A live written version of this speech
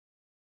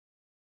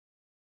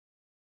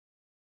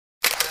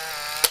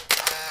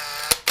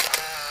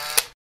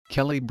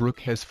Kelly Brook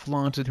has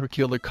flaunted her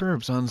killer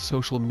curves on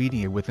social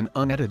media with an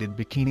unedited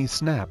bikini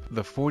snap.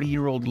 The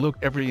 40-year-old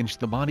looked every inch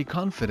the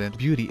body-confident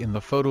beauty in the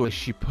photo as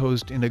she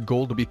posed in a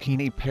gold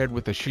bikini paired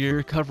with a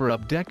sheer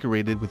cover-up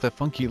decorated with a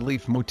funky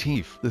leaf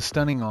motif. The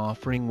stunning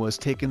offering was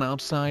taken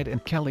outside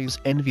and Kelly's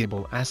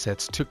enviable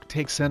assets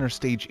take center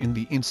stage in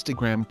the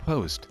Instagram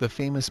post. The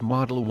famous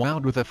model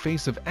wowed with a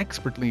face of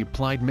expertly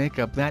applied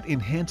makeup that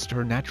enhanced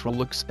her natural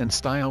looks and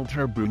styled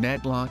her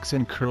brunette locks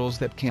and curls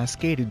that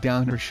cascaded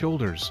down her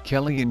shoulders.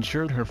 Kelly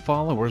ensured her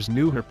followers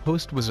knew her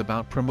post was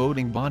about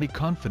promoting body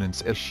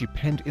confidence as she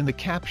penned in the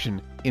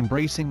caption,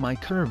 "Embracing my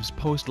curves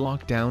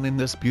post-lockdown in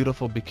this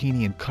beautiful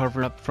bikini and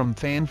cover-up from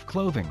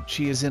fandfclothing."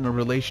 She is in a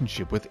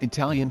relationship with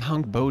Italian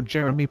hunk beau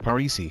Jeremy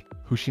Parisi,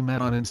 who she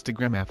met on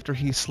Instagram after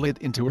he slid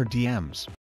into her DMs.